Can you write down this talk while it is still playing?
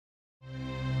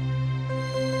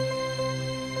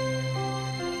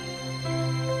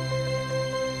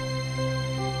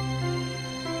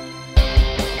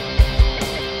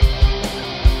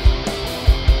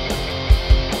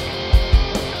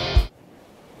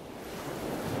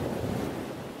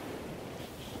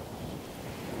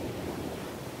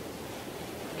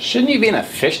Shouldn't you be in a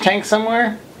fish tank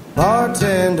somewhere?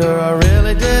 Bartender, I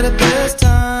really did it this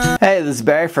time. Hey, this is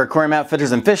Barry for Aquarium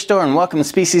Outfitters and Fish Store, and welcome to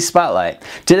Species Spotlight.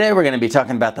 Today we're going to be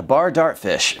talking about the bar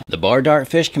dartfish. The bar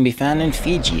dartfish can be found in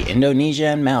Fiji, Indonesia,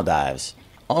 and Maldives.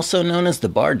 Also known as the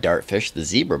bar dartfish, the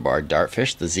zebra bar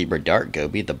dartfish, the zebra dart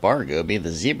goby, the bar goby, the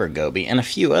zebra goby, and a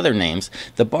few other names,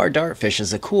 the bar dartfish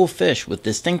is a cool fish with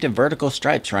distinctive vertical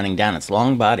stripes running down its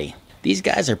long body. These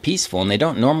guys are peaceful and they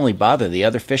don't normally bother the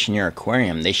other fish in your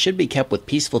aquarium. They should be kept with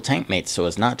peaceful tank mates so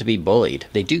as not to be bullied.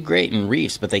 They do great in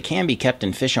reefs, but they can be kept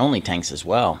in fish-only tanks as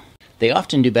well. They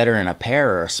often do better in a pair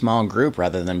or a small group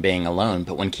rather than being alone,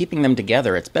 but when keeping them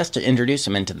together, it's best to introduce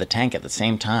them into the tank at the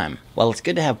same time. While it's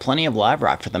good to have plenty of live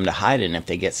rock for them to hide in if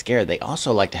they get scared, they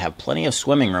also like to have plenty of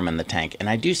swimming room in the tank, and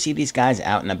I do see these guys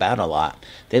out and about a lot.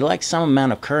 They like some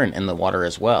amount of current in the water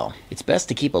as well. It's best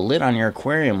to keep a lid on your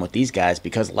aquarium with these guys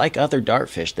because like other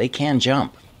dartfish, they can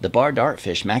jump. The bar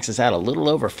dartfish maxes out a little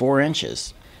over 4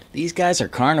 inches. These guys are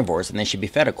carnivores and they should be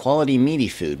fed a quality meaty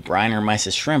food. Brine or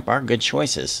mysis shrimp are good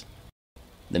choices.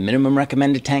 The minimum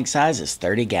recommended tank size is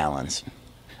 30 gallons.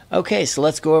 Okay, so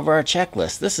let's go over our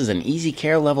checklist. This is an easy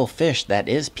care level fish that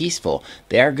is peaceful.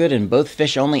 They are good in both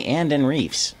fish only and in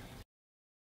reefs.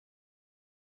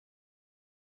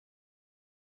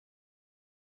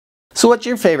 So what's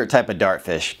your favorite type of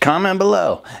dartfish? Comment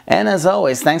below. And as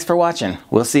always, thanks for watching.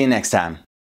 We'll see you next time.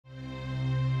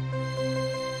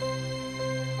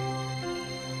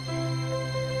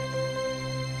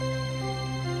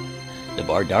 The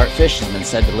bar dartfish has been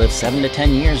said to live 7 to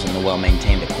 10 years in the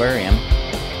well-maintained aquarium.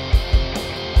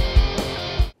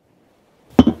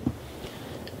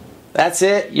 That's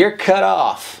it, you're cut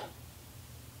off.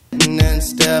 And then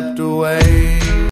stepped away.